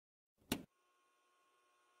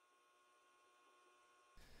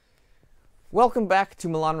Welcome back to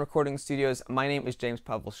Milan Recording Studios. My name is James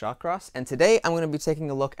Pavel Shawcross, and today I'm going to be taking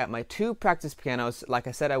a look at my two practice pianos like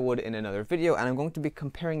I said I would in another video, and I'm going to be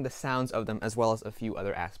comparing the sounds of them as well as a few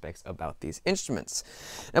other aspects about these instruments.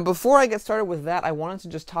 Now before I get started with that, I wanted to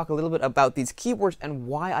just talk a little bit about these keyboards and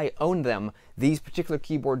why I own them, these particular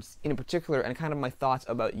keyboards in particular, and kind of my thoughts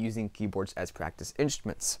about using keyboards as practice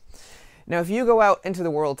instruments. Now, if you go out into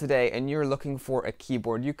the world today and you're looking for a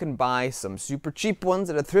keyboard, you can buy some super cheap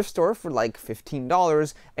ones at a thrift store for like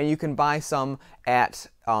 $15, and you can buy some at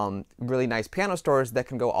really nice piano stores that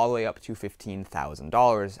can go all the way up to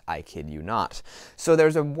 $15,000. I kid you not. So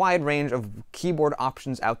there's a wide range of keyboard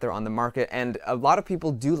options out there on the market, and a lot of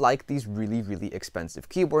people do like these really, really expensive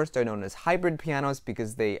keyboards. They're known as hybrid pianos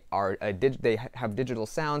because they have digital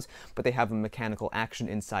sounds, but they have a mechanical action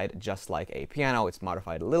inside just like a piano. It's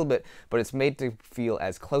modified a little bit, but it's made to feel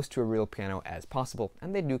as close to a real piano as possible,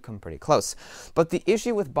 and they do come pretty close. But the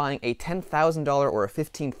issue with buying a $10,000 or a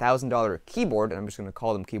 $15,000 keyboard, and I'm just going to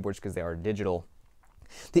call them keyboards because they are digital.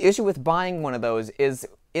 The issue with buying one of those is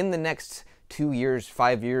in the next 2 years,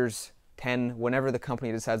 5 years, 10, whenever the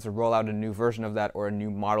company decides to roll out a new version of that or a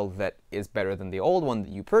new model that is better than the old one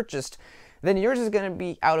that you purchased, then yours is going to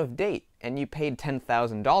be out of date and you paid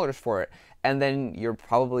 $10,000 for it. And then you're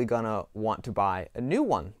probably going to want to buy a new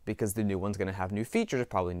one because the new one's going to have new features,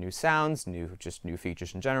 probably new sounds, just new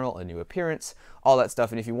features in general, a new appearance, all that stuff.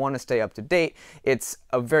 And if you want to stay up to date, it's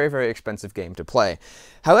a very, very expensive game to play.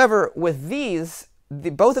 However, with these,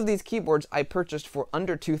 both of these keyboards I purchased for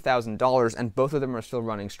under $2,000, and both of them are still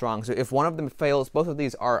running strong. So if one of them fails, both of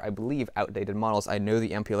these are, I believe, outdated models. I know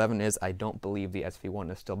the MP11 is. I don't believe the SV1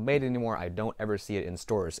 is still made anymore. I don't ever see it in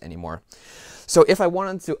stores anymore. So if I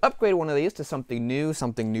wanted to upgrade one of these to something new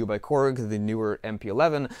by Korg, the newer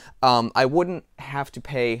MP11, I wouldn't have to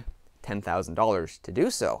pay $10,000 to do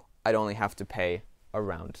so. I'd only have to pay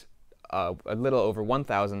around a little over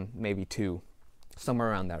 $1,000, maybe $2,000.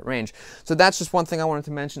 Somewhere around that range. So that's just one thing I wanted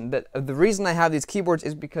to mention, that the reason I have these keyboards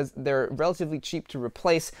is because they're relatively cheap to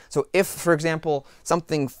replace. So if, for example,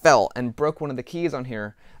 something fell and broke one of the keys on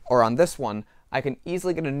here, or on this one, I can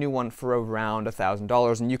easily get a new one for around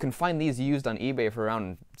 $1,000, and you can find these used on eBay for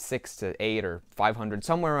around $600 to $800 or $500,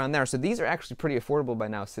 somewhere around there. So these are actually pretty affordable by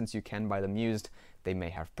now, since you can buy them used. They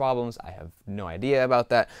may have problems. I have no idea about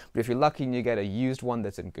that. But if you're lucky and you get a used one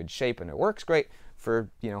that's in good shape and it works great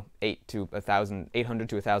for, you know, $800 to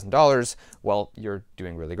 $1,000, well, you're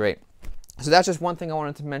doing really great. So that's just one thing I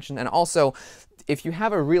wanted to mention. And also, if you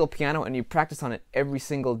have a real piano and you practice on it every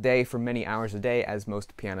single day for many hours a day, as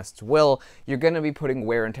most pianists will, you're going to be putting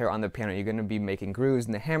wear and tear on the piano. You're going to be making grooves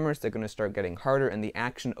in the hammers. They're going to start getting harder, and the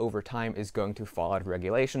action over time is going to fall out of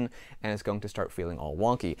regulation, and it's going to start feeling all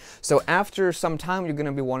wonky. So after some time, you're going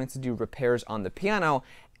to be wanting to do repairs on the piano,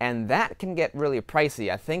 and that can get really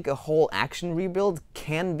pricey. I think a whole action rebuild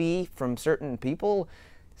can be, from certain people,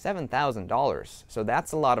 $7,000. So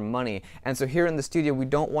that's a lot of money. And so here in the studio, we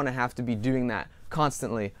don't want to have to be doing that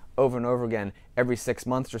constantly over and over again every 6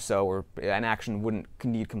 months or so, or an action wouldn't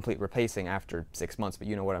need complete replacing after 6 months, but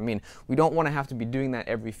you know what I mean. We don't want to have to be doing that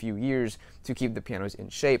every few years to keep the pianos in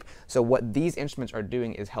shape. So what these instruments are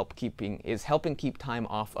doing is helping keep time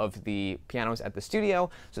off of the pianos at the studio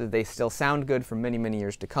so that they still sound good for many, many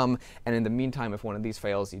years to come. And in the meantime, if one of these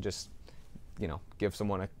fails, you just, you know, give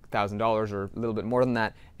someone $1,000 or a little bit more than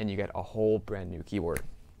that, and you get a whole brand new keyboard.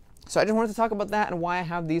 So I just wanted to talk about that and why I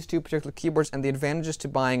have these two particular keyboards and the advantages to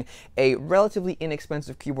buying a relatively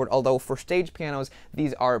inexpensive keyboard, although for stage pianos,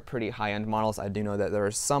 these are pretty high-end models. I do know that there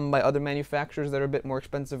are some by other manufacturers that are a bit more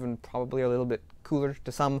expensive and probably a little bit cooler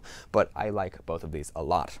to some, but I like both of these a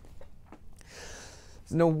lot.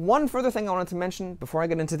 Now, one further thing I wanted to mention before I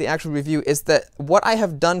get into the actual review is that what I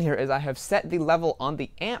have done here is I have set the level on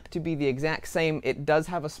the amp to be the exact same. It does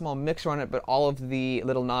have a small mixer on it, but all of the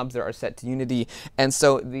little knobs there are set to unity. And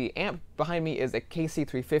so the amp behind me is a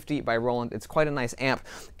KC350 by Roland. It's quite a nice amp,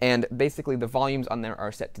 and basically the volumes on there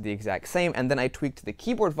are set to the exact same, and then I tweaked the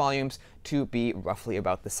keyboard volumes to be roughly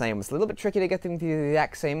about the same. It's a little bit tricky to get them to be the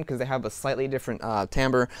exact same because they have a slightly different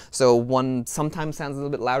timbre, so one sometimes sounds a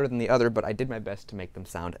little bit louder than the other, but I did my best to make them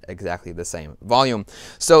sound exactly the same volume.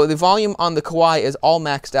 So the volume on the Kawai is all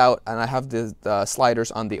maxed out, and I have the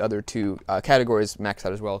sliders on the other two categories maxed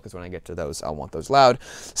out as well, because when I get to those, I'll want those loud.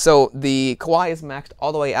 So the Kawai is maxed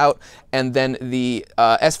all the way out, and then the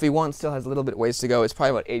SV1 still has a little bit ways to go. It's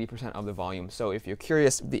probably about 80% of the volume. So if you're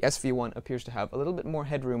curious, the SV1 appears to have a little bit more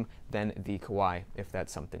headroom than the Kawai, if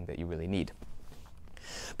that's something that you really need.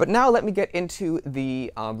 But now let me get into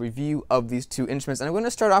the review of these two instruments, and I'm going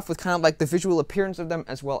to start off with kind of like the visual appearance of them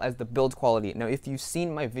as well as the build quality. Now, if you've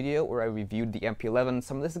seen my video where I reviewed the MP11,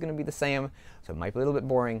 some of this is going to be the same, so it might be a little bit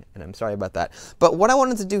boring, and I'm sorry about that. But what I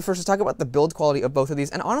wanted to do first is talk about the build quality of both of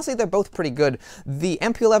these, and honestly, they're both pretty good. The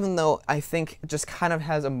MP11, though, I think just kind of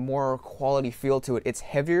has a more quality feel to it. It's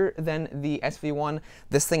heavier than the SV1.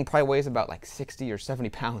 This thing probably weighs about like 60 or 70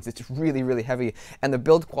 pounds. It's really, really heavy, and the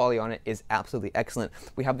build quality on it is absolutely excellent.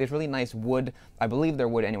 We have these really nice wood, I believe they're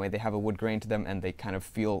wood anyway, they have a wood grain to them, and they kind of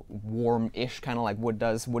feel warm-ish, kind of like wood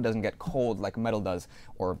does. Wood doesn't get cold like metal does,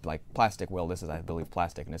 or like plastic will. This is, I believe,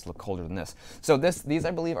 plastic, and it's a little colder than this. So these,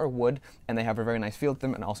 I believe, are wood, and they have a very nice feel to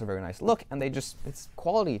them, and also a very nice look, and it's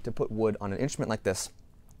quality to put wood on an instrument like this.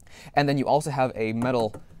 And then you also have a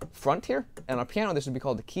metal front here, and on a piano this would be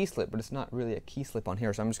called the key slip, but it's not really a key slip on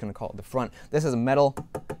here, so I'm just going to call it the front. This is metal,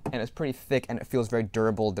 and it's pretty thick, and it feels very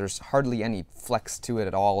durable. There's hardly any flex to it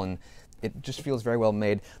at all, and it just feels very well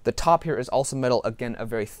made. The top here is also metal, again, a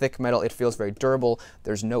very thick metal. It feels very durable.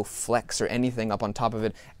 There's no flex or anything up on top of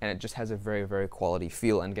it, and it just has a very, very quality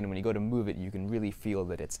feel. And again, when you go to move it, you can really feel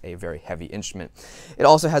that it's a very heavy instrument. It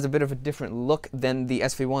also has a bit of a different look than the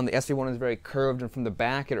SV1. The SV1 is very curved, and from the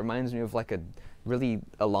back, it reminds me of like a really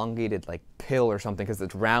elongated like pill or something, because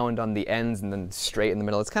it's round on the ends and then straight in the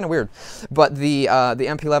middle. It's kind of weird. But the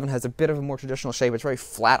MP11 has a bit of a more traditional shape. It's very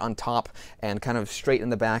flat on top and kind of straight in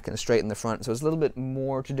the back and straight in the front. So it's a little bit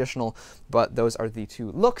more traditional, but those are the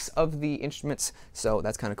two looks of the instruments. So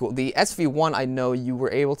that's kind of cool. The SV1, I know you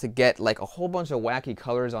were able to get like a whole bunch of wacky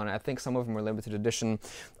colors on it. I think some of them are limited edition.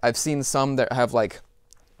 I've seen some that have like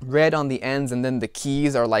red on the ends, and then the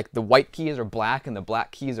keys are like, the white keys are black and the black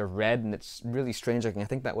keys are red, and it's really strange looking. I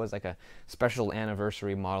think that was like a special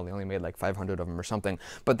anniversary model. They only made like 500 of them or something.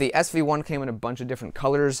 But the SV1 came in a bunch of different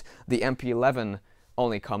colors. The MP11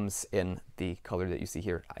 only comes in the color that you see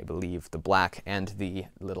here, I believe, the black and the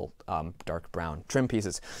little dark brown trim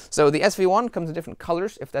pieces. So the SV1 comes in different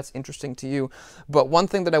colors, if that's interesting to you. But one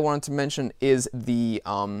thing that I wanted to mention is the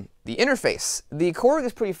interface. The Korg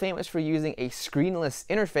is pretty famous for using a screenless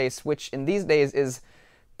interface, which in these days is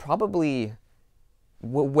probably,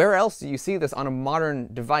 where else do you see this on a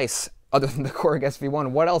modern device other than the Korg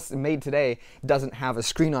SV1? What else made today doesn't have a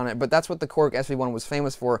screen on it? But that's what the Korg SV1 was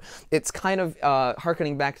famous for. It's kind of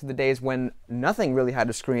harkening back to the days when nothing really had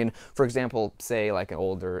a screen. For example, say like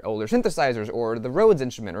older synthesizers, or the Rhodes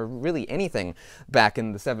instrument, or really anything back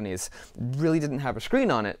in the 70s really didn't have a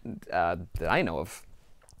screen on it that I know of.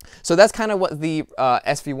 So that's kind of what the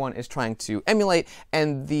SV1 is trying to emulate,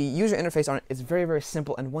 and the user interface on it is very, very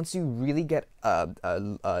simple. And once you really get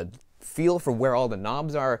a feel for where all the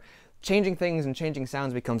knobs are, changing things and changing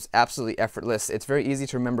sounds becomes absolutely effortless. It's very easy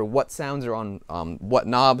to remember what sounds are on what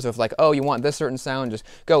knobs. So if like, oh, you want this certain sound, just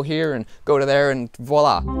go here and go to there, and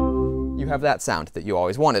voila, you have that sound that you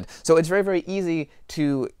always wanted. So it's very, very easy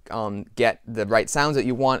to get the right sounds that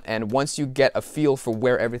you want, and once you get a feel for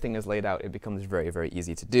where everything is laid out, it becomes very, very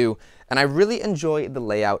easy to do. And I really enjoy the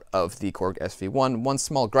layout of the Korg SV1. One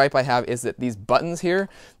small gripe I have is that these buttons here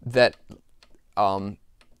that are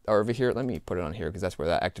over here, let me put it on here because that's where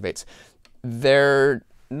that activates, they're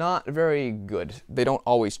not very good. They don't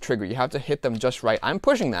always trigger. You have to hit them just right. I'm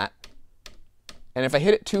pushing that, and if I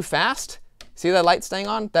hit it too fast, see that light staying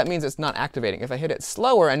on? That means it's not activating. If I hit it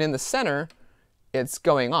slower and in the center, it's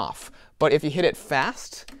going off. But if you hit it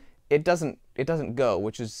fast, it doesn't go,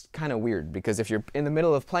 which is kind of weird, because if you're in the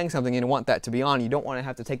middle of playing something and you want that to be on, you don't want to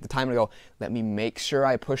have to take the time to go, let me make sure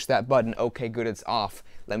I push that button. Okay, good, it's off.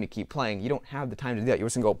 Let me keep playing. You don't have the time to do that. You're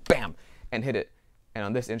just going to go bam and hit it. And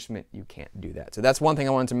on this instrument, you can't do that. So that's one thing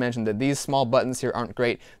I wanted to mention, that these small buttons here aren't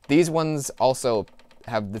great. These ones also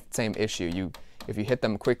have the same issue. If you hit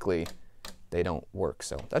them quickly, they don't work.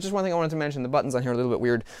 So that's just one thing I wanted to mention. The buttons on here are a little bit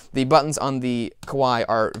weird. The buttons on the Kawai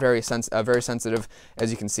are very sensitive.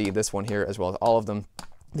 As you can see, this one here, as well as all of them.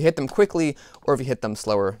 If you hit them quickly, or if you hit them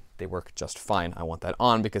slower, they work just fine. I want that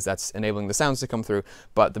on because that's enabling the sounds to come through,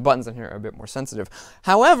 but the buttons on here are a bit more sensitive.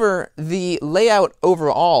 However, the layout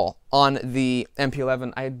overall on the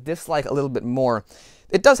MP11, I dislike a little bit more.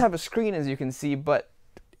 It does have a screen, as you can see, but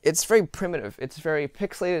it's very primitive. It's very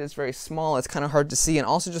pixelated, it's very small, it's kind of hard to see, and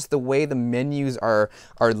also just the way the menus are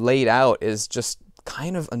laid out is just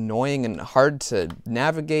kind of annoying and hard to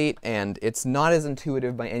navigate, and it's not as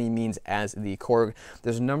intuitive by any means as the Korg.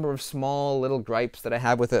 There's a number of small little gripes that I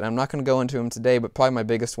have with it. I'm not going to go into them today, but probably my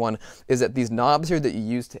biggest one is that these knobs here that you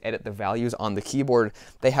use to edit the values on the keyboard,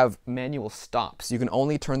 they have manual stops. You can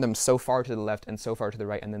only turn them so far to the left and so far to the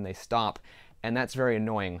right, and then they stop, and that's very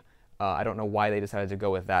annoying. I don't know why they decided to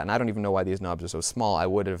go with that, and I don't even know why these knobs are so small. I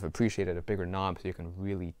would have appreciated a bigger knob so you can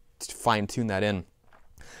really fine-tune that in.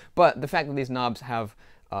 But the fact that these knobs have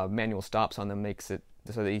manual stops on them makes it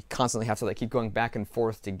so that you constantly have to like keep going back and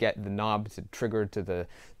forth to get the knob to trigger to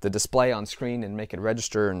the display on screen and make it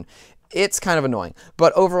register, and it's kind of annoying.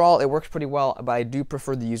 But overall, it works pretty well, but I do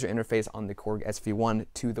prefer the user interface on the Korg SV1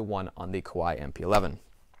 to the one on the Kawai MP11.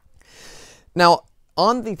 Now,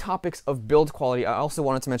 on the topics of build quality, I also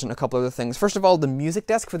wanted to mention a couple other things. First of all, the music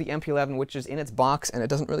desk for the MP11, which is in its box, and it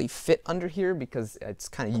doesn't really fit under here because it's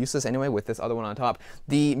kind of useless anyway with this other one on top.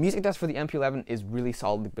 The music desk for the MP11 is really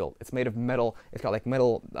solidly built. It's made of metal. It's got like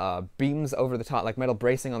metal beams over the top, like metal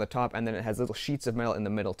bracing on the top, and then it has little sheets of metal in the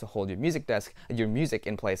middle to hold your music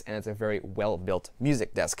in place, and it's a very well-built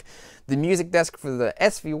music desk. The music desk for the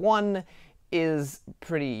SV1 is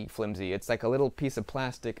pretty flimsy. It's like a little piece of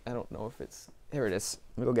plastic. I don't know if it's... Here it is.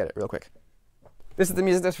 Let me go get it real quick. This is the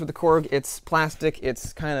music desk for the Korg. It's plastic,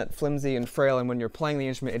 it's kind of flimsy and frail, and when you're playing the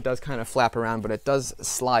instrument, it does kind of flap around, but it does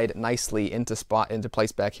slide nicely into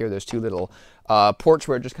place back here. There's two little ports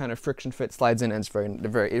where it just kind of friction fit slides in, and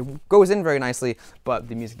it goes in very nicely, but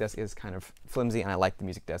the music desk is kind of flimsy, and I like the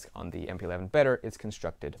music desk on the MP11 better. It's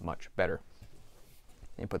constructed much better.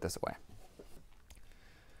 Let me put this away.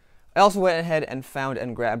 I also went ahead and found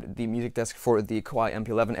and grabbed the music desk for the Kawai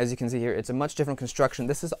MP11. As you can see here, it's a much different construction.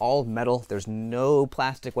 This is all metal. There's no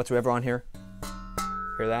plastic whatsoever on here.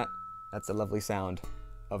 Hear that? That's a lovely sound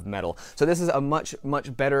of metal. So this is a much,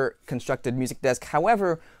 much better constructed music desk.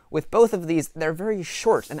 However, with both of these, they're very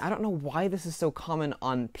short, and I don't know why this is so common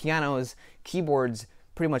on pianos, keyboards,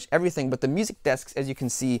 pretty much everything, but the music desks, as you can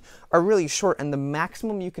see, are really short, and the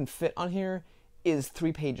maximum you can fit on here is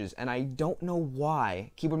 3 pages, and I don't know why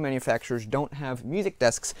keyboard manufacturers don't have music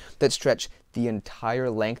desks that stretch the entire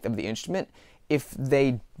length of the instrument. If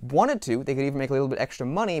they wanted to, they could even make a little bit extra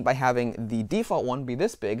money by having the default one be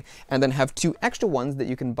this big, and then have 2 extra ones that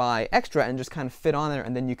you can buy extra and just kind of fit on there,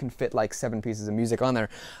 and then you can fit like 7 pieces of music on there.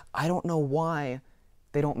 I don't know why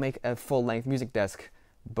they don't make a full-length music desk,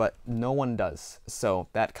 but no one does, so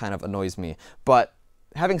that kind of annoys me. But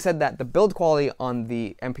having said that, the build quality on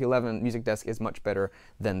the MP11 music desk is much better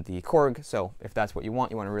than the Korg, so if that's what you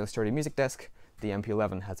want a really sturdy music desk, the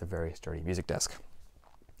MP11 has a very sturdy music desk.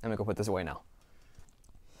 I'm gonna go put this away now.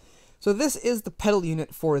 So this is the pedal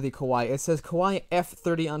unit for the Kawai. It says Kawai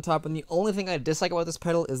F30 on top, and the only thing I dislike about this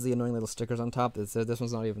pedal is the annoying little stickers on top. It says this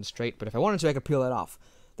one's not even straight, but if I wanted to, I could peel that off.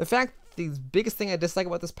 The biggest thing I dislike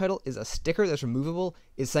about this pedal is a sticker that's removable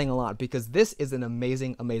is saying a lot, because this is an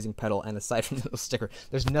amazing, amazing pedal, and aside from the little sticker,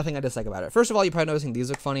 there's nothing I dislike about it. First of all, you're probably noticing these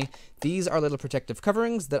look funny. These are little protective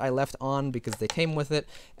coverings that I left on because they came with it,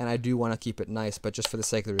 and I do want to keep it nice, but just for the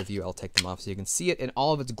sake of the review, I'll take them off so you can see it in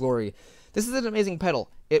all of its glory. This is an amazing pedal.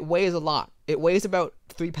 It weighs a lot. It weighs about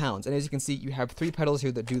 3 pounds, and as you can see, you have 3 pedals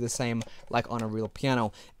here that do the same like on a real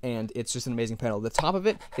piano, and it's just an amazing pedal. The top of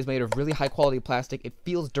it is made of really high quality plastic. It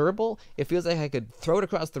feels durable. It feels like I could throw it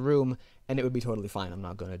across the room and it would be totally fine. I'm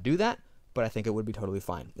not going to do that, but I think it would be totally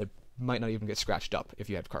fine. It might not even get scratched up if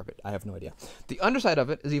you had carpet. I have no idea. The underside of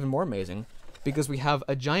it is even more amazing because we have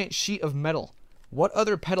a giant sheet of metal. What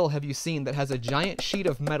other pedal have you seen that has a giant sheet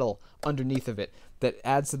of metal underneath of it that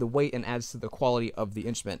adds to the weight and adds to the quality of the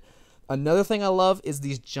instrument? Another thing I love is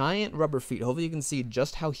these giant rubber feet. Hopefully you can see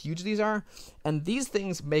just how huge these are. And these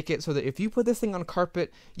things make it so that if you put this thing on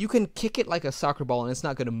carpet, you can kick it like a soccer ball and it's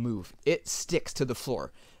not going to move. It sticks to the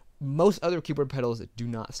floor. Most other keyboard pedals do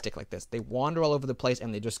not stick like this. They wander all over the place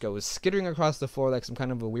and they just go skittering across the floor like some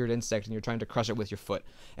kind of a weird insect, and you're trying to crush it with your foot.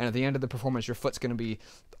 And at the end of the performance, your foot's going to be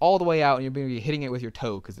all the way out and you're going to be hitting it with your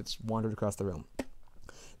toe because it's wandered across the room.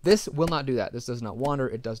 This will not do that. This does not wander.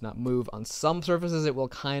 It does not move. On some surfaces, it will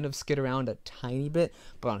kind of skid around a tiny bit,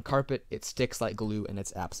 but on carpet, it sticks like glue, and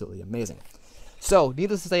it's absolutely amazing. So,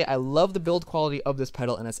 needless to say, I love the build quality of this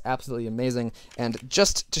pedal, and it's absolutely amazing. And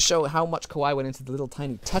just to show how much Kawai went into the little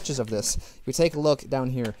tiny touches of this, if we take a look down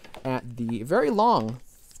here at the very long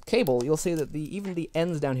cable, you'll see that even the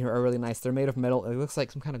ends down here are really nice. They're made of metal. It looks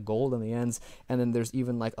like some kind of gold on the ends, and then there's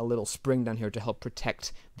even like a little spring down here to help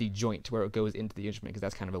protect the joint where it goes into the instrument, because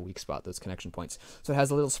that's kind of a weak spot, those connection points. So it has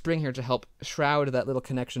a little spring here to help shroud that little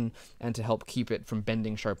connection and to help keep it from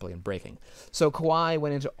bending sharply and breaking. So Kawai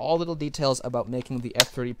went into all little details about making the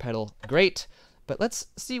F30 pedal great, but let's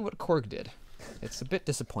see what Korg did. It's a bit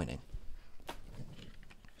disappointing.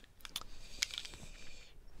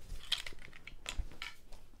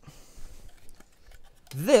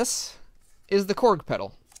 This is the Korg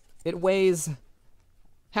pedal. It weighs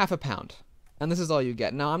half a pound, and this is all you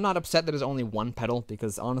get. Now, I'm not upset that there's only 1 pedal,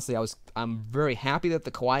 because honestly, I'm very happy that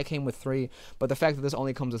the Kawai came with 3, but the fact that this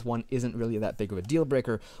only comes with 1 isn't really that big of a deal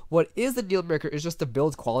breaker. What is the deal breaker is just the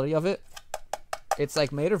build quality of it. It's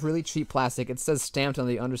like made of really cheap plastic. It says stamped on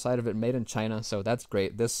the underside of it, made in China, so that's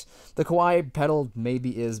great. The Kawai pedal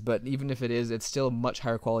maybe is, but even if it is, it's still a much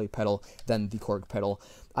higher quality pedal than the Korg pedal.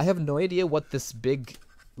 I have no idea what this big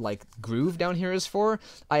like groove down here is for.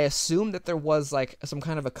 I assume that there was like some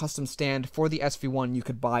kind of a custom stand for the SV1 you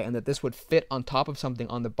could buy, and that this would fit on top of something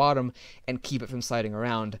on the bottom and keep it from sliding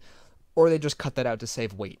around, or they just cut that out to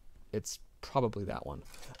save weight. It's probably that one.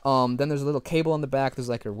 Then there's a little cable on the back. There's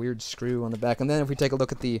like a weird screw on the back, and then if we take a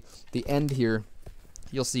look at the end here,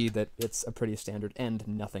 you'll see that it's a pretty standard end,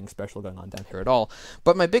 nothing special going on down here at all.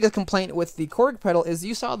 But my biggest complaint with the Korg pedal is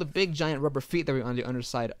you saw the big giant rubber feet that were on the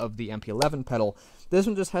underside of the MP11 pedal. This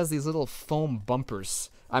one just has these little foam bumpers.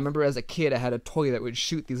 I remember as a kid I had a toy that would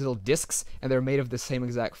shoot these little discs, and they're made of the same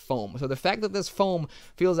exact foam. So the fact that this foam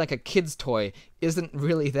feels like a kid's toy isn't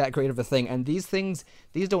really that great of a thing, and these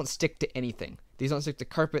don't stick to anything. These don't stick to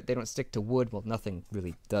carpet, they don't stick to wood. Well, nothing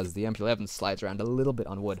really does. The MP11 slides around a little bit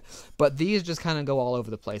on wood. But these just kind of go all over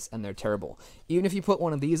the place, and they're terrible. Even if you put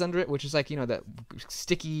one of these under it, which is like, you know, that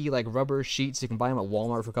sticky like rubber sheets, you can buy them at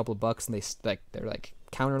Walmart for a couple of bucks, and they're like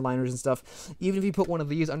counterliners and stuff. Even if you put one of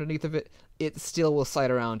these underneath of it, it still will slide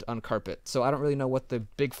around on carpet. So I don't really know what the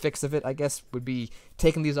big fix of it, I guess, would be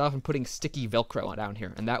taking these off and putting sticky Velcro down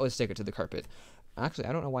here, and that would stick it to the carpet. Actually,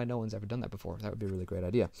 I don't know why no one's ever done that before. That would be a really great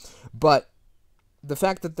idea. But the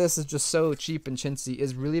fact that this is just so cheap and chintzy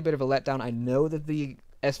is really a bit of a letdown. I know that the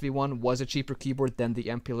SV1 was a cheaper keyboard than the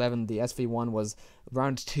MP11. The SV1 was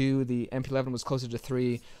around 2, the MP11 was closer to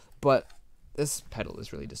 3, but this pedal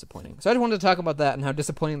is really disappointing. So I just wanted to talk about that and how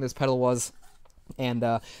disappointing this pedal was. And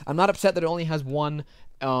I'm not upset that it only has one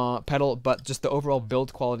pedal, but just the overall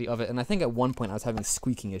build quality of it. And I think at one point I was having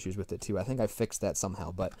squeaking issues with it too. I think I fixed that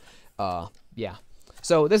somehow, but yeah.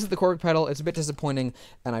 So this is the Korg pedal. It's a bit disappointing,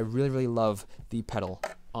 and I really, really love the pedal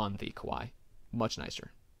on the Kawai. Much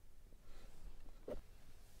nicer.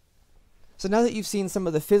 So now that you've seen some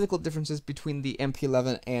of the physical differences between the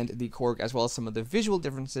MP11 and the Korg, as well as some of the visual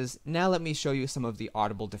differences, now let me show you some of the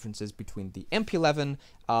audible differences between the MP11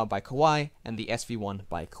 by Kawai and the SV1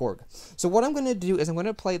 by Korg. So what I'm going to do is I'm going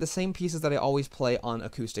to play the same pieces that I always play on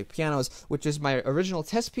acoustic pianos, which is my original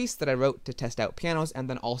test piece that I wrote to test out pianos, and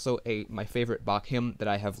then also my favorite Bach hymn that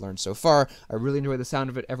I have learned so far. I really enjoy the sound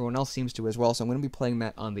of it. Everyone else seems to as well, so I'm going to be playing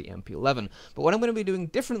that on the MP11. But what I'm going to be doing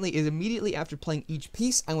differently is immediately after playing each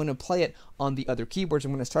piece, I'm going to play it on the other keyboards.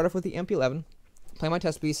 I'm going to start off with the MP11, play my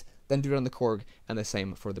test piece, then do it on the Korg, and the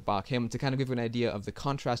same for the Bach hymn to kind of give you an idea of the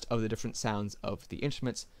contrast of the different sounds of the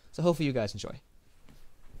instruments. So hopefully you guys enjoy.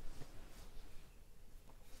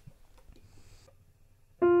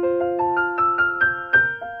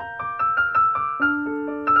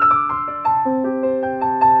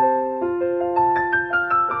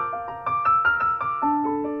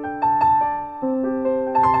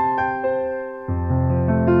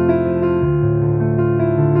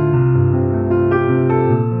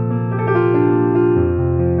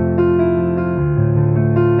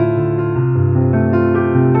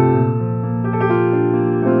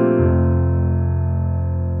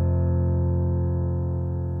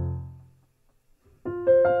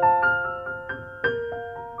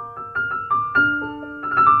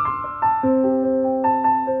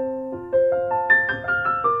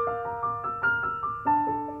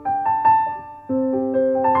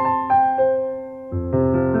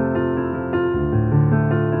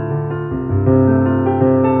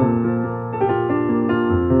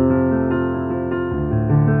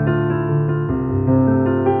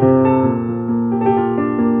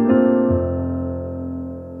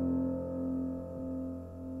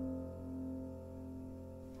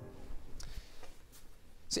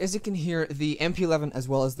 So as you can hear, the MP11 as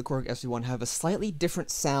well as the Korg SV1 have a slightly different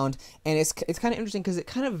sound, and it's kind of interesting because it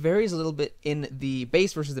kind of varies a little bit in the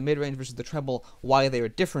bass versus the mid-range versus the treble, why they are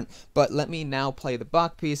different. But let me now play the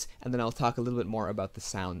Bach piece, and then I'll talk a little bit more about the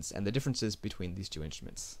sounds and the differences between these two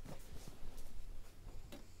instruments.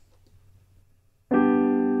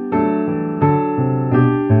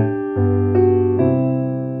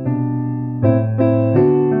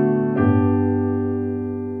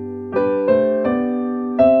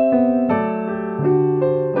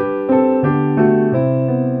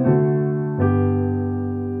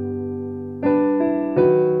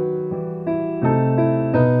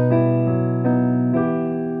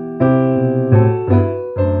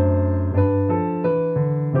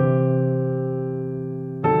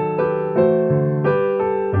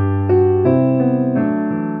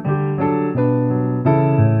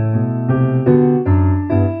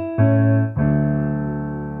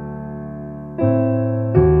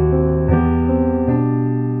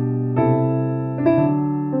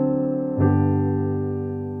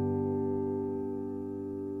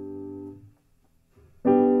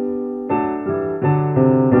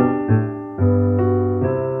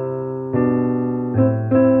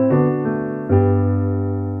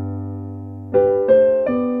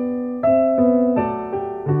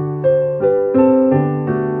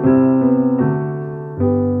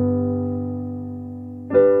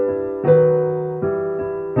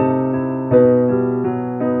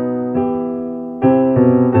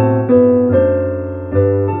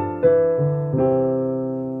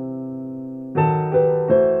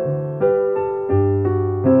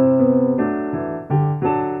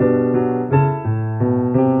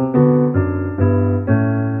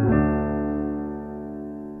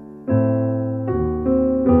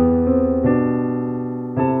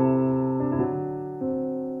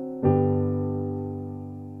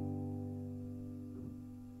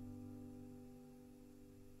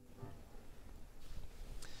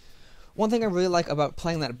 One thing I really like about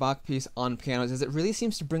playing that Bach piece on pianos is it really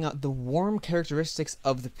seems to bring out the warm characteristics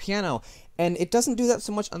of the piano. And it doesn't do that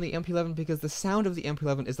so much on the MP11 because the sound of the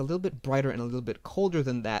MP11 is a little bit brighter and a little bit colder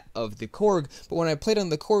than that of the Korg. But when I played on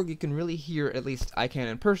the Korg, you can really hear, at least I can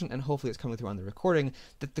in person, and hopefully it's coming through on the recording,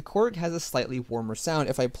 that the Korg has a slightly warmer sound.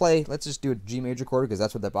 If I play, let's just do a G major chord because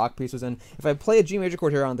that's what that Bach piece was in. If I play a G major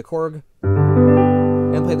chord here on the Korg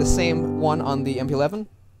and play the same one on the MP11,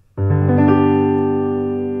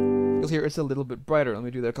 you'll hear it's a little bit brighter. Let me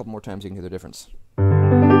do that a couple more times so you can hear the difference.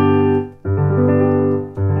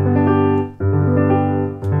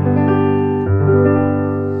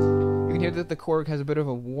 That the Korg has a bit of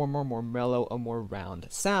a warmer, more mellow, a more round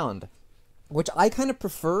sound, which I kind of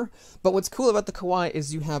prefer. But what's cool about the Kawai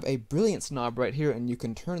is you have a brilliance knob right here, and you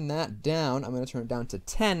can turn that down. I'm going to turn it down to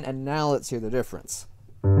 10, and now let's hear the difference.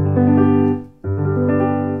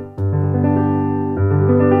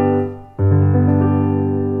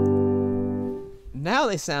 Now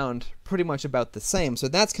they sound pretty much about the same, so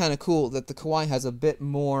that's kind of cool that the Kawai has a bit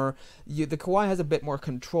more. The Kawai has a bit more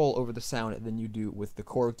control over the sound than you do with the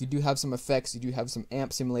Korg. You do have some effects, you do have some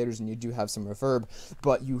amp simulators, and you do have some reverb,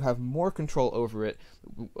 but you have more control over it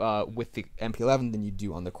with the MP11 than you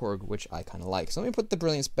do on the Korg, which I kind of like. So let me put the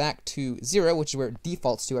brilliance back to 0, which is where it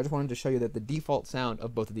defaults to. I just wanted to show you that the default sound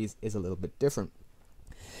of both of these is a little bit different.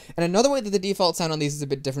 And another way that the default sound on these is a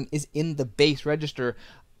bit different is in the bass register.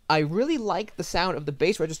 I really like the sound of the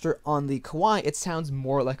bass register on the Kawai. It sounds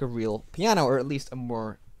more like a real piano, or at least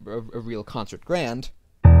a real concert grand.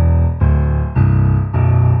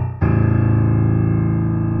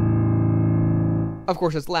 Of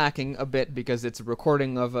course, it's lacking a bit because it's a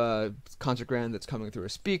recording of a concert grand that's coming through a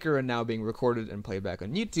speaker and now being recorded and played back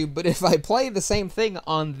on YouTube. But if I play the same thing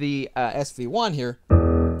on the SV1 here,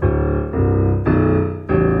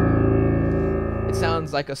 it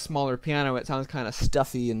sounds like a smaller piano. It sounds kind of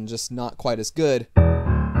stuffy and just not quite as good.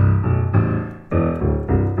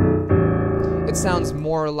 It sounds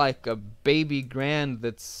more like a baby grand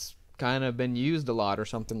that's kind of been used a lot or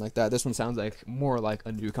something like that. This one sounds like more like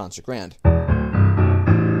a new concert grand.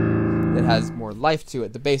 It has more life to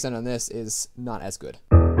it. The bass end on this is not as good.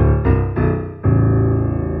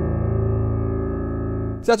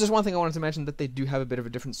 So that's just one thing I wanted to mention, that they do have a bit of a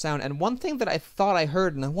different sound. And one thing that I thought I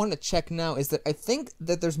heard, and I wanted to check now, is that I think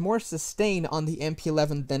that there's more sustain on the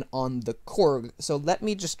MP11 than on the Korg. So let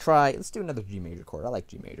me just try, let's do another G major chord. I like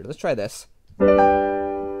G major. Let's try this.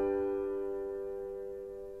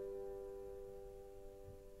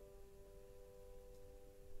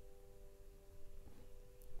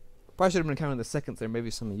 Probably should have been counting the seconds there.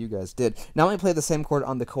 Maybe some of you guys did. Now let me play the same chord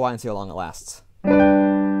on the Kawai and see how long it lasts.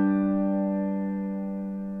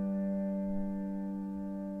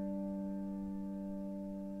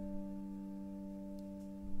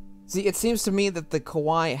 See, it seems to me that the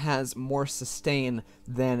Kawai has more sustain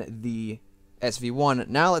than the SV1.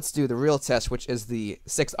 Now let's do the real test, which is the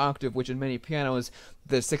 6th octave, which in many pianos,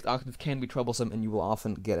 the 6th octave can be troublesome and you will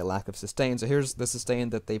often get a lack of sustain. So here's the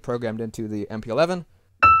sustain that they programmed into the MP11.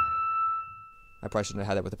 I probably shouldn't have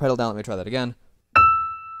had that with the pedal down. Let me try that again.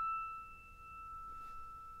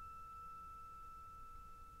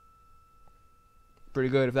 Pretty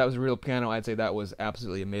good. If that was a real piano, I'd say that was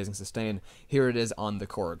absolutely amazing sustain. Here it is on the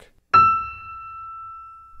Korg.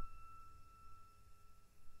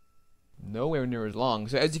 Nowhere near as long.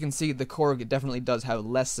 So as you can see, the Korg definitely does have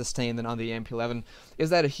less sustain than on the MP11. Is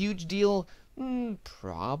that a huge deal?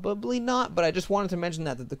 Probably not, but I just wanted to mention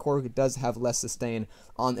that the Korg does have less sustain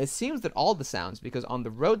on, it seems that all the sounds, because on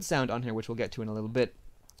the Rhodes sound on here, which we'll get to in a little bit,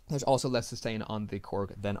 there's also less sustain on the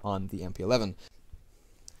Korg than on the MP11.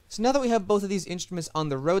 So now that we have both of these instruments on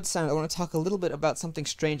the Rhodes sound, I want to talk a little bit about something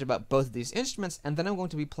strange about both of these instruments, and then I'm going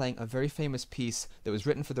to be playing a very famous piece that was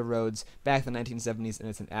written for the Rhodes back in the 1970s, and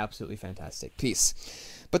it's an absolutely fantastic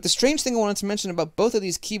piece. But the strange thing I wanted to mention about both of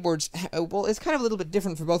these keyboards, well, it's kind of a little bit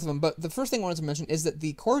different for both of them, but the first thing I wanted to mention is that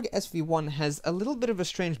the Korg SV1 has a little bit of a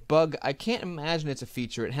strange bug. I can't imagine it's a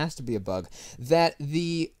feature, it has to be a bug, that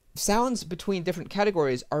the sounds between different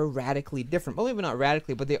categories are radically different. Well, maybe not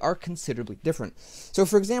radically, but they are considerably different. So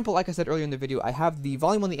for example, like I said earlier in the video, I have the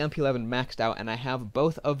volume on the MP11 maxed out, and I have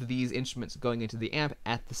both of these instruments going into the amp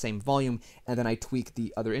at the same volume, and then I tweak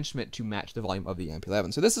the other instrument to match the volume of the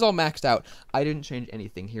MP11. So this is all maxed out. I didn't change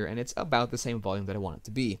anything here, and it's about the same volume that I want it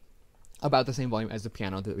to be. About the same volume as the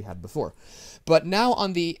piano that we had before. But now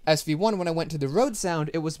on the SV1, when I went to the Rhodes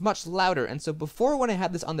sound, it was much louder. And so before, when I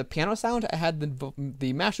had this on the piano sound, I had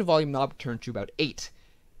the master volume knob turned to about 8.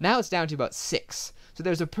 Now it's down to about 6. So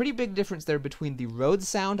there's a pretty big difference there between the Rhodes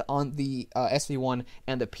sound on the SV1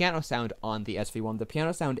 and the piano sound on the SV1. The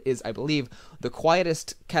piano sound is, I believe, the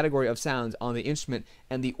quietest category of sounds on the instrument,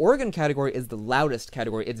 and the organ category is the loudest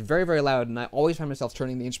category. It's very, very loud, and I always find myself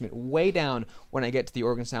turning the instrument way down when I get to the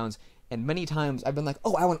organ sounds. And many times I've been like,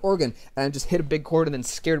 oh, I want organ, and I just hit a big chord and then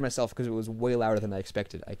scared myself because it was way louder than I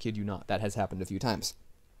expected. I kid you not. That has happened a few times.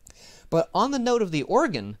 But on the note of the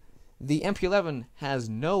organ, the MP11 has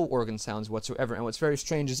no organ sounds whatsoever, and what's very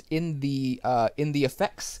strange is in the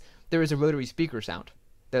effects there is a rotary speaker sound.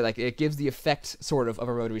 They're like, it gives the effect sort of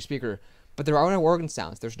a rotary speaker, but there are no organ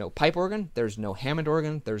sounds. There's no pipe organ, there's no Hammond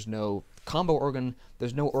organ, there's no combo organ,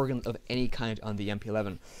 there's no organ of any kind on the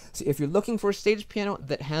MP11. So if you're looking for a stage piano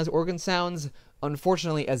that has organ sounds,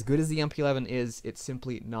 unfortunately, as good as the MP11 is, it's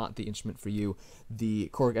simply not the instrument for you. The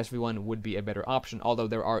Korg SV1 would be a better option, although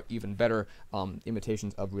there are even better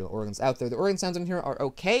imitations of real organs out there. The organ sounds in here are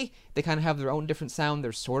okay. They kind of have their own different sound.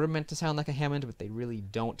 They're sort of meant to sound like a Hammond, but they really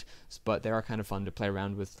don't. But they are kind of fun to play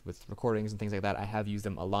around with recordings and things like that. I have used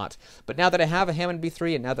them a lot. But now that I have a Hammond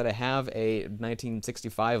B3 and now that I have a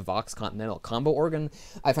 1965 Vox Continental combo organ,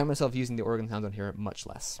 I find myself using the organ sounds on here much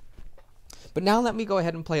less. But now let me go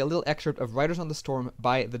ahead and play a little excerpt of Riders on the Storm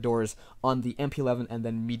by The Doors on the MP11, and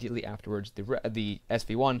then immediately afterwards the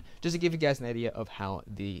SV1, just to give you guys an idea of how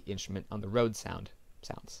the instrument on the Rhodes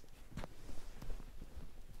sounds.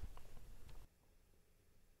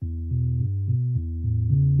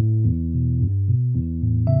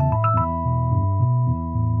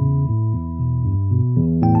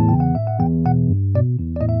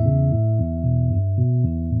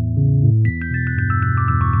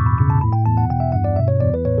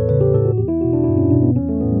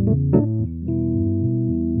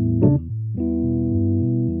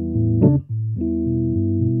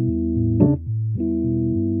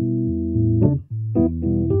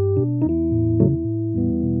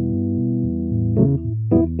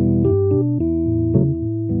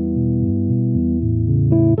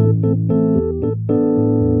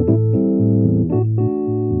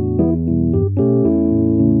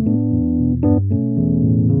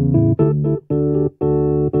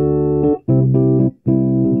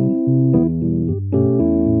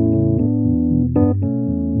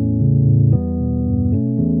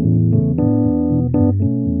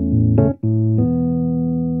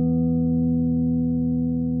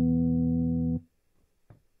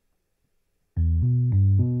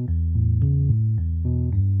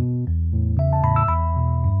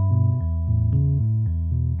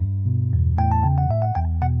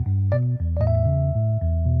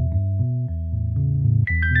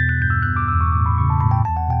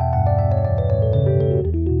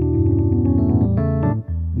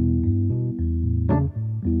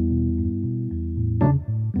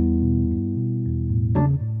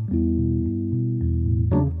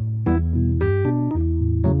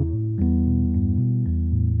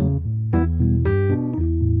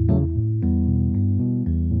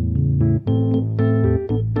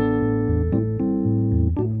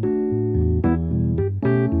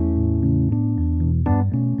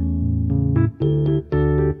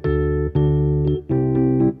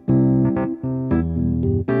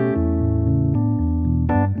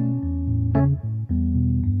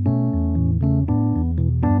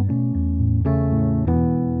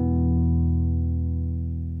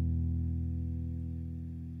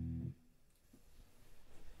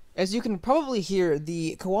 As you can probably hear,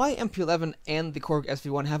 the Kawai MP11 and the Korg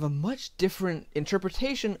SV1 have a much different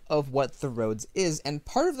interpretation of what the Rhodes is, and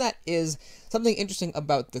part of that is something interesting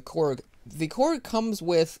about the Korg. The Korg comes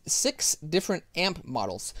with 6 different amp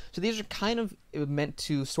models, so these are kind of meant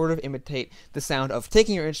to sort of imitate the sound of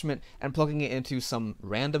taking your instrument and plugging it into some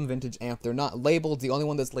random vintage amp. They're not labeled. The only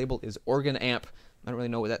one that's labeled is organ amp. I don't really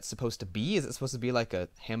know what that's supposed to be. Is it supposed to be like a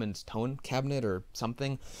Hammond tone cabinet or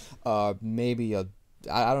something? Maybe a...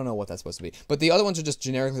 I don't know what that's supposed to be. But the other ones are just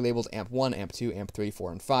generically labeled amp 1, amp 2, amp 3,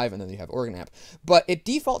 4, and 5, and then you have organ amp. But it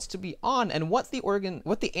defaults to be on, and what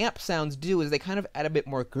the amp sounds do is they kind of add a bit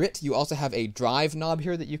more grit. You also have a drive knob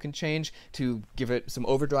here that you can change to give it some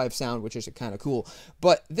overdrive sound, which is kind of cool.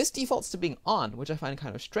 But this defaults to being on, which I find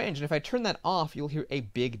kind of strange, and if I turn that off, you'll hear a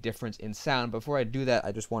big difference in sound. Before I do that,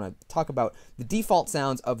 I just want to talk about the default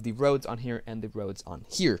sounds of the Rhodes on here and the Rhodes on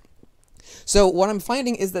here. So what I'm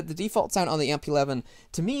finding is that the default sound on the MP11,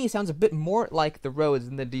 to me, sounds a bit more like the Rhodes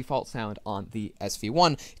than the default sound on the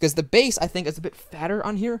SV1, because the bass, I think, is a bit fatter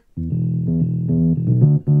on here.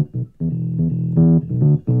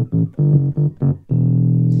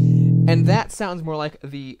 And that sounds more like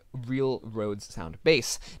the real Rhodes sound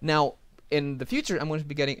bass. Now, in the future, I'm going to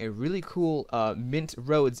be getting a really cool mint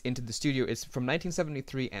Rhodes into the studio. It's from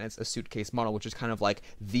 1973, and it's a suitcase model, which is kind of like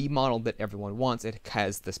the model that everyone wants. It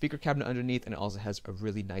has the speaker cabinet underneath, and it also has a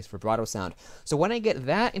really nice vibrato sound. So when I get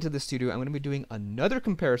that into the studio, I'm going to be doing another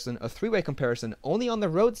comparison, a three-way comparison, only on the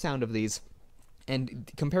Rhodes sound of these,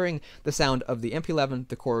 and comparing the sound of the MP11,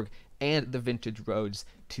 the Korg, and the vintage Rhodes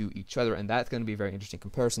to each other, and that's going to be a very interesting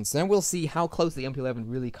comparison. So then we'll see how close the MP11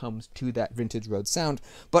 really comes to that vintage Rhodes sound.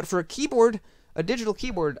 But for a keyboard, a digital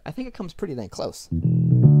keyboard, I think it comes pretty dang close.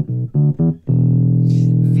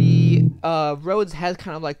 The Rhodes has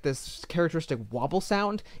kind of like this characteristic wobble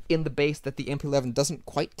sound in the bass that the MP11 doesn't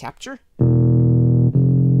quite capture.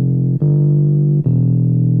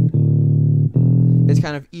 It's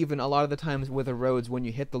kind of even a lot of the times with the Rhodes, when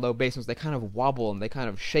you hit the low bass notes, they kind of wobble and they kind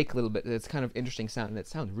of shake a little bit. It's kind of interesting sound, and it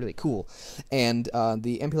sounds really cool. And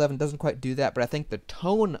the MP11 doesn't quite do that, but I think the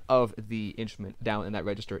tone of the instrument down in that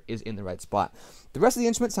register is in the right spot. The rest of the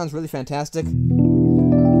instrument sounds really fantastic.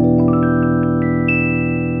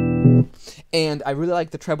 And I really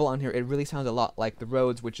like the treble on here. It really sounds a lot like the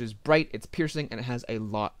Rhodes, which is bright, it's piercing, and it has a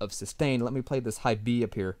lot of sustain. Let me play this high B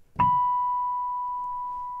up here.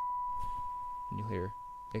 And you'll hear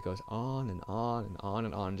it goes on and on and on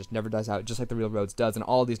and on, just never dies out, just like the real Rhodes does, and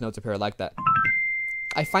all these notes up here are like that.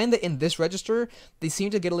 I find that in this register, they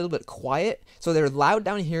seem to get a little bit quiet, so they're loud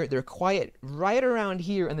down here, they're quiet right around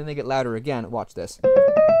here, and then they get louder again. Watch this.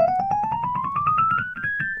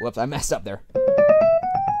 Whoops, I messed up there.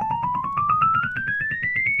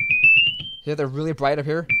 See, they're really bright up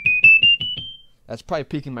here? That's probably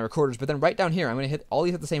peaking my recorders, but then right down here, I'm going to hit all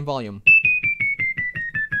these at the same volume.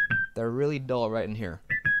 They're really dull right in here.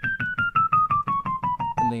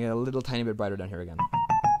 And they get a little tiny bit brighter down here again.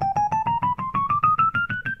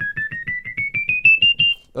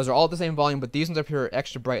 Those are all at the same volume, but these ones up here are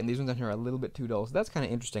extra bright, and these ones down here are a little bit too dull. So that's kind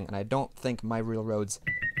of interesting, and I don't think my real Rhodes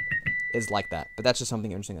is like that. But that's just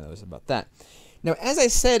something interesting I noticed about that. Now, as I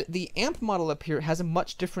said, the amp model up here has a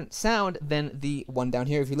much different sound than the one down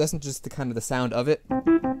here. If you listen to just the sound of it,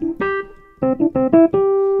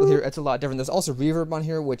 you'll hear it's a lot different. There's also reverb on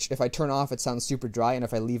here, which if I turn off, it sounds super dry, and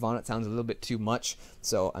if I leave on, it sounds a little bit too much.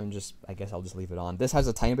 So I guess I'll just leave it on. This has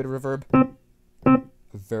a tiny bit of reverb.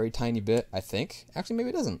 A very tiny bit, I think. Actually, maybe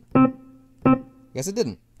it doesn't. I guess it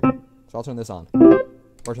didn't. So I'll turn this on.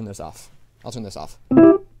 Or turn this off. I'll turn this off.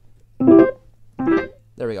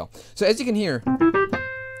 There we go. So as you can hear, it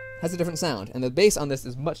has a different sound, and the bass on this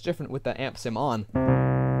is much different with the amp sim on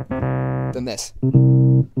than this.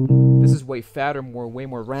 This is way fatter, way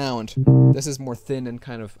more round. This is more thin and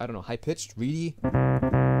kind of, I don't know, high-pitched, reedy.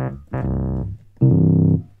 And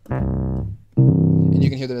you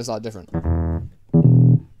can hear that it's a lot different.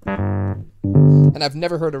 And I've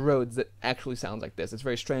never heard a Rhodes that actually sounds like this. It's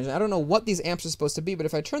very strange. And I don't know what these amps are supposed to be, but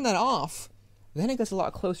if I turn that off, then it gets a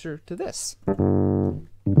lot closer to this.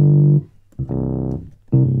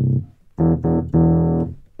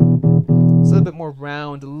 It's a little bit more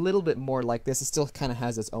round, a little bit more like this. It still kind of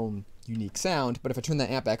has its own unique sound, but if I turn that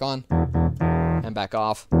amp back on and back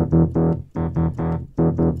off,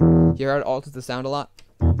 hear how it alters the sound a lot?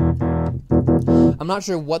 I'm not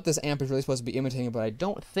sure what this amp is really supposed to be imitating, but I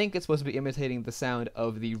don't think it's supposed to be imitating the sound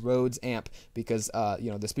of the Rhodes amp, because,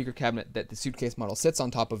 you know, the speaker cabinet that the suitcase model sits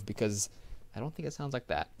on top of, because I don't think it sounds like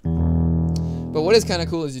that. But what is kind of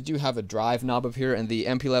cool is you do have a drive knob up here, and the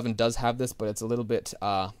MP11 does have this, but it's a little bit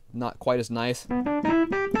not quite as nice.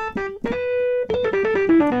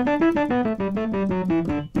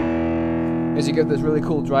 As you get this really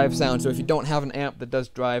cool drive sound. So if you don't have an amp that does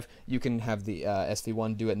drive, you can have the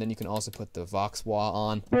SV1 do it, and then you can also put the Vox wah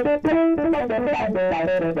on,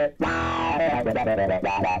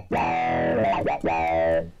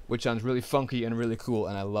 which sounds really funky and really cool,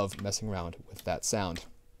 and I love messing around with that sound.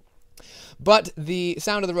 But the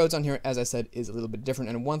sound of the Rhodes on here, as I said, is a little bit different.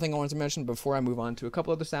 And one thing I wanted to mention before I move on to a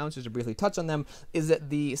couple other sounds, just to briefly touch on them, is that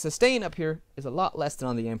the sustain up here is a lot less than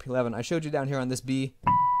on the MP11. I showed you down here on this B.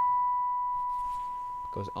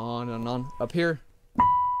 It goes on and on. Up here,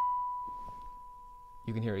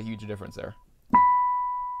 you can hear a huge difference there.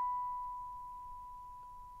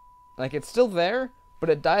 Like, it's still there, but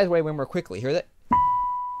it dies way more quickly. Hear that?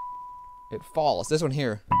 It falls. This one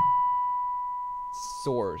here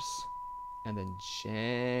soars and then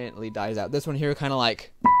gently dies out. This one here kind of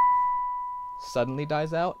like suddenly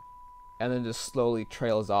dies out and then just slowly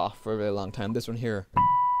trails off for a really long time. This one here,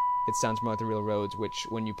 it sounds more like the real Rhodes, which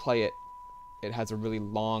when you play it, it has a really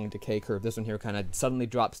long decay curve. This one here kind of suddenly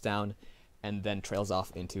drops down and then trails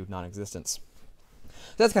off into non-existence.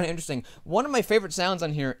 So that's kind of interesting. One of my favorite sounds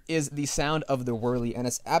on here is the sound of the Wurli, and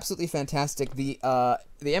it's absolutely fantastic. The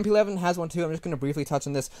MP11 has one too. I'm just going to briefly touch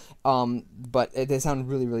on this, but they sound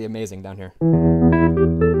really, really amazing down here.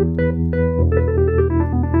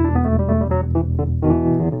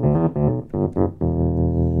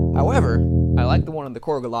 However, I like the one on the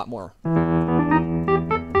Korg a lot more.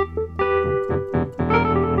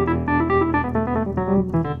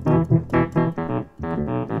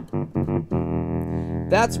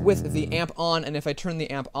 That's with the amp on, and if I turn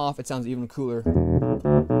the amp off, it sounds even cooler.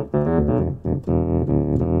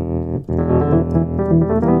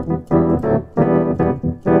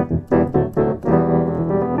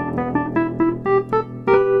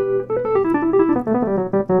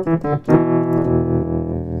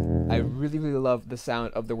 I really, really love the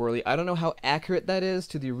sound of the Wurli. I don't know how accurate that is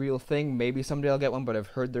to the real thing. Maybe someday I'll get one, but I've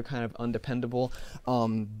heard they're kind of undependable.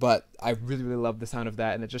 But I really, really love the sound of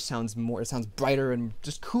that, and it just sounds more, it sounds brighter and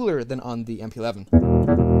just cooler than on the MP11.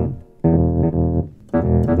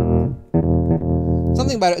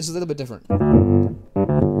 Something about it is a little bit different.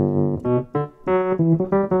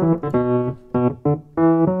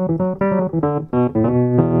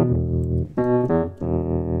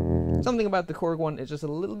 Something about the Korg one is just a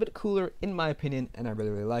little bit cooler, in my opinion, and I really,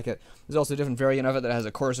 really like it. There's also a different variant of it that has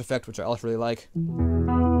a chorus effect, which I also really like.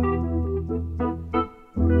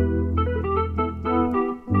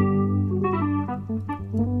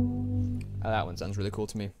 That one sounds really cool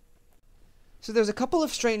to me. So there's a couple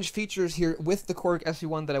of strange features here with the Korg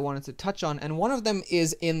SV1 that I wanted to touch on, and one of them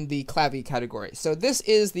is in the clavie category. So this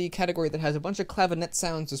is the category that has a bunch of clavinet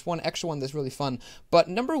sounds. There's one extra one that's really fun, but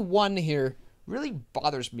number one here really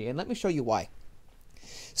bothers me, and let me show you why.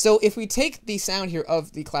 So if we take the sound here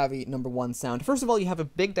of the clavie number one sound, first of all, you have a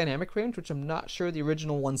big dynamic range, which I'm not sure the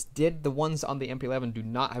original ones did. The ones on the MP11 do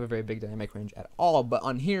not have a very big dynamic range at all, but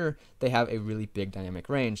on here, they have a really big dynamic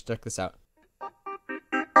range. Check this out.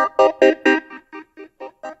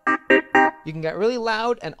 You can get really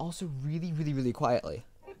loud and also really, really, really quietly.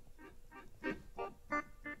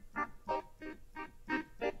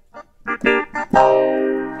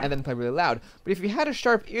 And then play really loud. But if you had a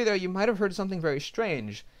sharp ear there, you might have heard something very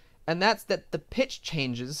strange. And that's that the pitch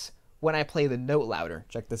changes when I play the note louder.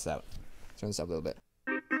 Check this out. Turn this up a little bit.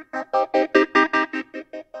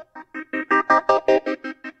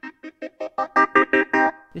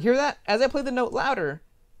 You hear that? As I play the note louder,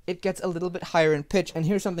 it gets a little bit higher in pitch. And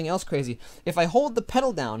here's something else crazy. If I hold the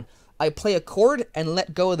pedal down, I play a chord and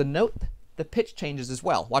let go of the note, the pitch changes as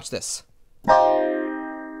well. Watch this.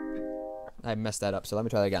 I messed that up, so let me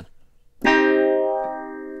try that again.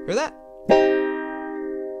 Hear that?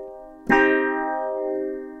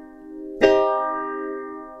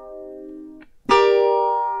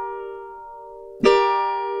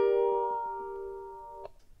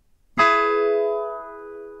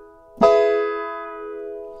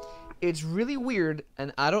 It's really weird,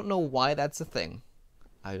 and I don't know why that's a thing.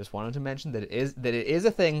 I just wanted to mention that it is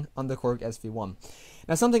a thing on the Korg SV1.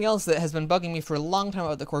 Now, something else that has been bugging me for a long time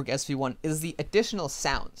about the Korg SV1 is the additional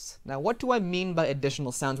sounds. Now, what do I mean by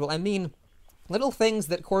additional sounds? Well, I mean little things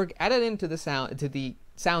that Korg added into the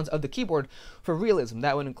sounds of the keyboard for realism.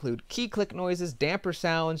 That would include key click noises, damper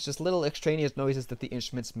sounds, just little extraneous noises that the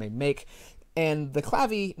instruments may make. And the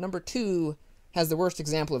clavie number 2 has the worst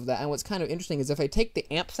example of that. And what's kind of interesting is if I take the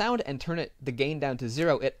amp sound and turn the gain down to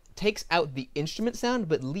 0, it takes out the instrument sound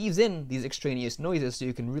but leaves in these extraneous noises so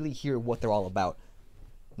you can really hear what they're all about.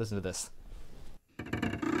 Listen to this.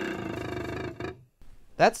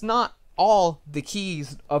 That's not all the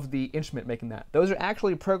keys of the instrument making that. Those are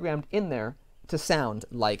actually programmed in there to sound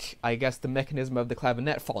like, I guess, the mechanism of the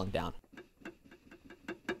clavinet falling down.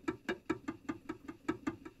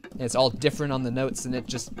 And it's all different on the notes, and it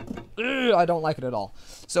just, I don't like it at all.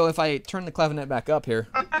 So if I turn the clavinet back up here,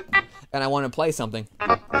 and I want to play something,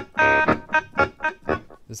 this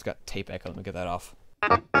has got tape echo, let me get that off.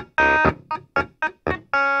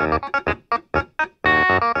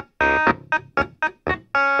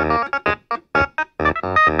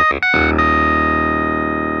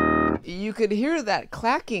 You could hear that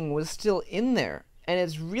clacking was still in there, and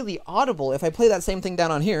it's really audible. If I play that same thing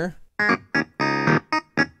down on here,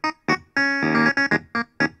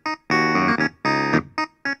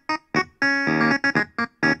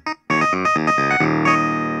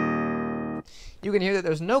 you can hear that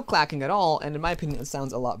there's no clacking at all, and in my opinion it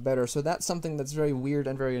sounds a lot better. So that's something that's very weird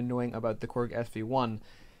and very annoying about the Korg SV1.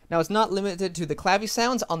 Now, it's not limited to the clavie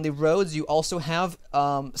sounds. On the Rhodes you also have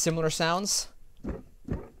similar sounds.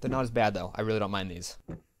 They're not as bad though. I really don't mind these.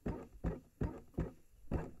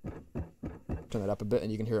 Turn that up a bit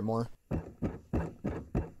and you can hear it more.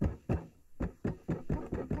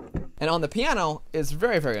 And on the piano, it's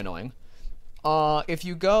very, very annoying. If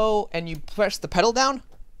you go and you press the pedal down,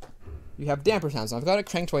 you have damper sounds. Now, I've got it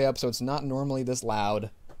cranked way up so it's not normally this loud.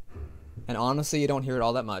 And honestly, you don't hear it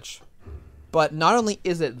all that much. But not only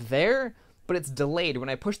is it there, but it's delayed. When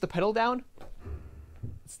I push the pedal down,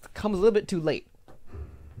 it comes a little bit too late.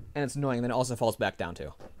 And it's annoying, then it also falls back down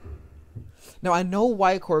too. Now, I know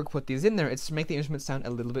why Korg put these in there. It's to make the instrument sound a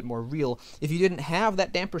little bit more real. If you didn't have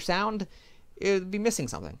that damper sound, it would be missing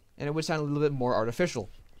something, and it would sound a little bit more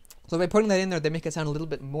artificial. So by putting that in there, they make it sound a little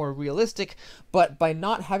bit more realistic, but by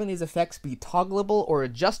not having these effects be toggleable or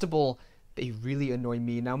adjustable, they really annoy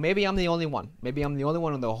me. Now, maybe I'm the only one. Maybe I'm the only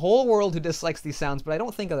one in the whole world who dislikes these sounds, but I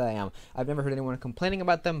don't think that I am. I've never heard anyone complaining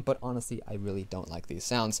about them, but honestly, I really don't like these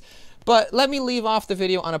sounds. But let me leave off the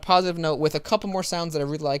video on a positive note with a couple more sounds that I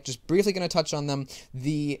really like. Just briefly going to touch on them.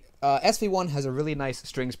 The SV1 has a really nice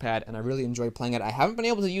strings pad, and I really enjoy playing it. I haven't been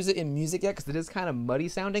able to use it in music yet because it is kind of muddy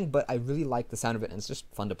sounding, but I really like the sound of it, and it's just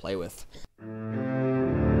fun to play with.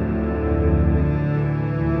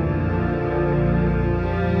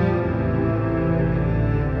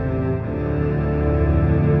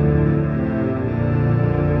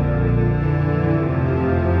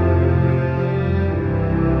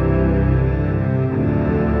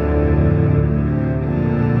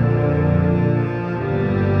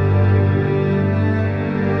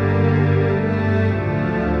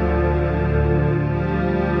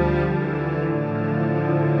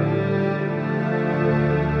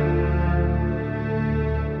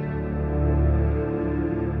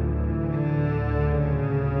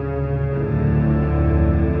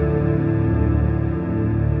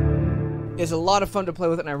 It's a lot of fun to play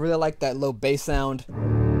with it, and I really like that low bass sound.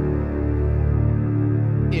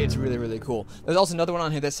 It's really, really cool. There's also another one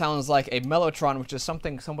on here that sounds like a mellotron, which is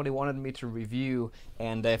something somebody wanted me to review,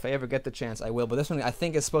 and if I ever get the chance, I will. But this one, I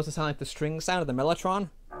think, is supposed to sound like the string sound of the mellotron.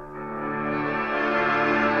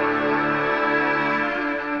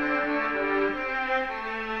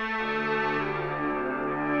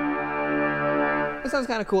 It sounds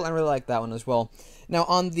kind of cool, and I really like that one as well. Now,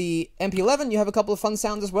 on the MP11, you have a couple of fun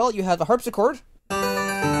sounds as well. You have a harpsichord.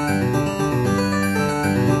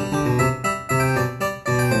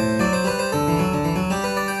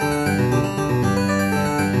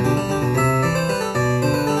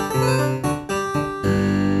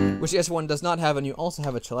 Which the S1 does not have, and you also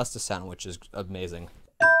have a celesta sound, which is amazing.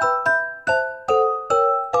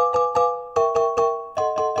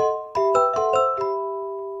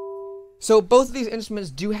 So both of these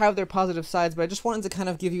instruments do have their positive sides, but I just wanted to kind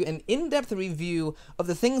of give you an in-depth review of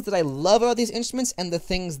the things that I love about these instruments and the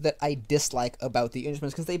things that I dislike about the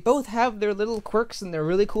instruments, because they both have their little quirks and their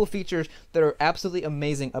really cool features that are absolutely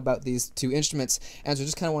amazing about these two instruments. And so I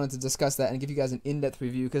just kind of wanted to discuss that and give you guys an in-depth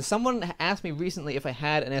review, because someone asked me recently if I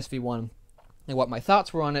had an SV1 and what my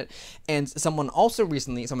thoughts were on it, and someone else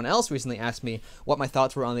recently asked me what my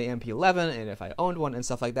thoughts were on the MP11 and if I owned one and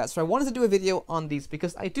stuff like that. So I wanted to do a video on these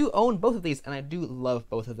because I do own both of these and I do love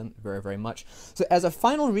both of them very, very much. So as a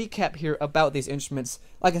final recap here about these instruments,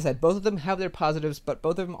 like I said, both of them have their positives, but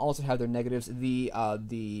both of them also have their negatives. The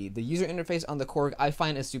user interface on the Korg I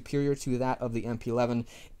find is superior to that of the MP11.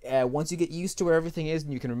 Once you get used to where everything is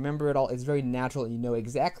and you can remember it all, it's very natural and you know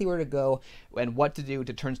exactly where to go and what to do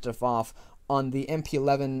to turn stuff off. On the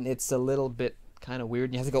MP11, it's a little bit kind of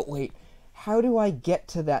weird. You have to go, wait, how do I get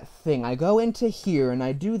to that thing? I go into here, and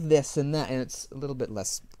I do this and that, and it's a little bit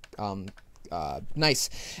less nice.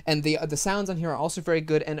 And the sounds on here are also very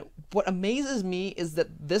good, and what amazes me is that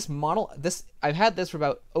this model, I've had this for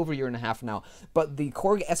about over a year and a half now, but the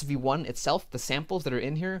Korg SV1 itself, the samples that are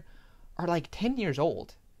in here, are like 10 years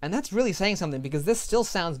old. And that's really saying something, because this still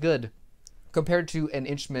sounds good compared to an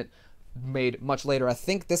instrument made much later. I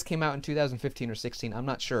think this came out in 2015 or 16, I'm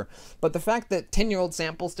not sure. But the fact that 10-year-old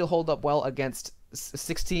samples still hold up well against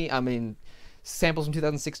samples from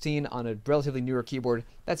 2016 on a relatively newer keyboard,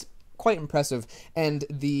 that's quite impressive. And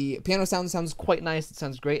the piano sounds quite nice. It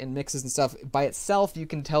sounds great in mixes and stuff. By itself, you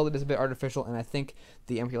can tell that it's a bit artificial, and I think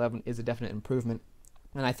the MP11 is a definite improvement.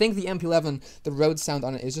 And I think the MP11, the Rhodes sound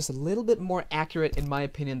on it is just a little bit more accurate, in my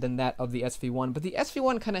opinion, than that of the SV1. But the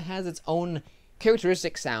SV1 kind of has its own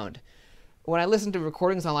characteristic sound. When I listen to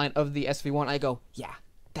recordings online of the SV1, I go, yeah,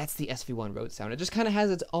 that's the SV1 Rhodes sound. It just kind of has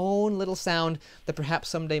its own little sound that perhaps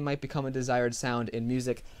someday might become a desired sound in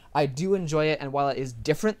music. I do enjoy it, and while it is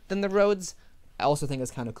different than the Rhodes, I also think it's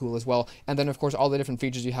kind of cool as well. And then, of course, all the different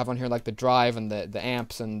features you have on here, like the drive and the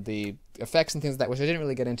amps and the effects and things like that, which I didn't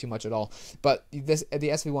really get into much at all. But the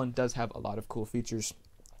SV1 does have a lot of cool features,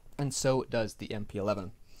 and so does the MP11.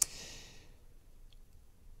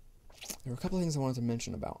 There were a couple of things I wanted to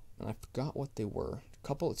mention about, and I forgot what they were.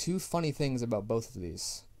 Two funny things about both of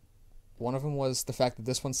these. One of them was the fact that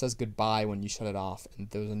this one says goodbye when you shut it off, and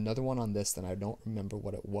there was another one on this that I don't remember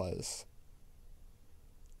what it was.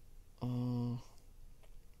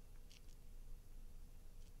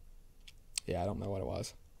 Yeah, I don't know what it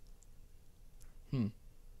was.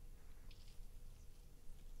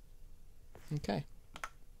 Okay.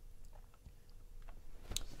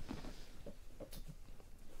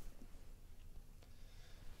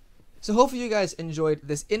 So hopefully you guys enjoyed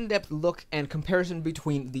this in-depth look and comparison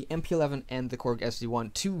between the MP11 and the Korg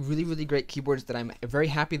SV1, two really, really great keyboards that I'm very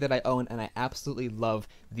happy that I own, and I absolutely love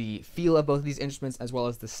the feel of both of these instruments as well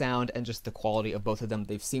as the sound and just the quality of both of them.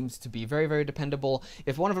 They seem to be very, very dependable.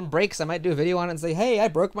 If one of them breaks, I might do a video on it and say, hey, I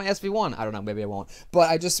broke my SV1. I don't know, maybe I won't. But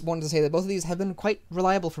I just wanted to say that both of these have been quite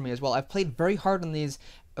reliable for me as well. I've played very hard on these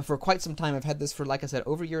for quite some time. I've had this for, like I said,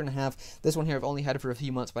 over a year and a half. This one here I've only had it for a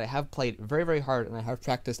few months, but I have played very, very hard, and I have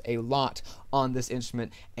practiced a lot on this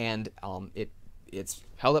instrument, and it's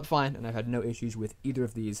held up fine, and I've had no issues with either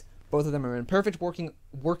of these. Both of them are in perfect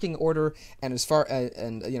working order, and as far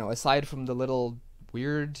and you know, aside from the little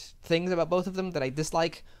weird things about both of them that I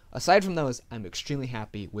dislike, aside from those, I'm extremely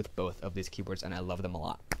happy with both of these keyboards, and I love them a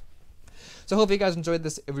lot. So I hope you guys enjoyed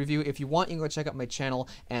this review. If you want, you can go check out my channel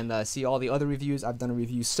and see all the other reviews. I've done a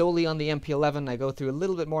review solely on the MP11. I go through a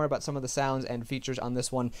little bit more about some of the sounds and features on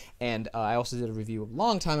this one, and I also did a review a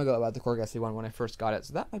long time ago about the Korg SV1 when I first got it,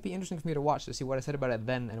 so that might be interesting for me to watch to see what I said about it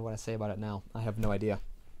then and what I say about it now. I have no idea.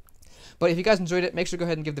 But if you guys enjoyed it, make sure to go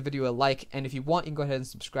ahead and give the video a like, and if you want, you can go ahead and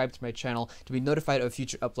subscribe to my channel to be notified of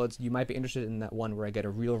future uploads. You might be interested in that one where I get a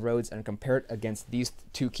real Rhodes and compare it against these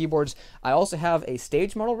two keyboards. I also have a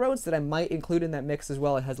stage model Rhodes that I might include in that mix as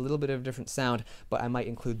well. It has a little bit of a different sound, but I might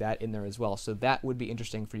include that in there as well, so that would be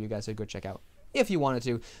interesting for you guys to go check out if you wanted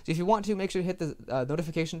to. So if you want to, make sure to hit the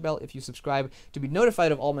notification bell if you subscribe to be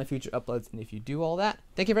notified of all my future uploads, and if you do all that,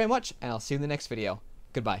 thank you very much, and I'll see you in the next video.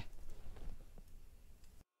 Goodbye.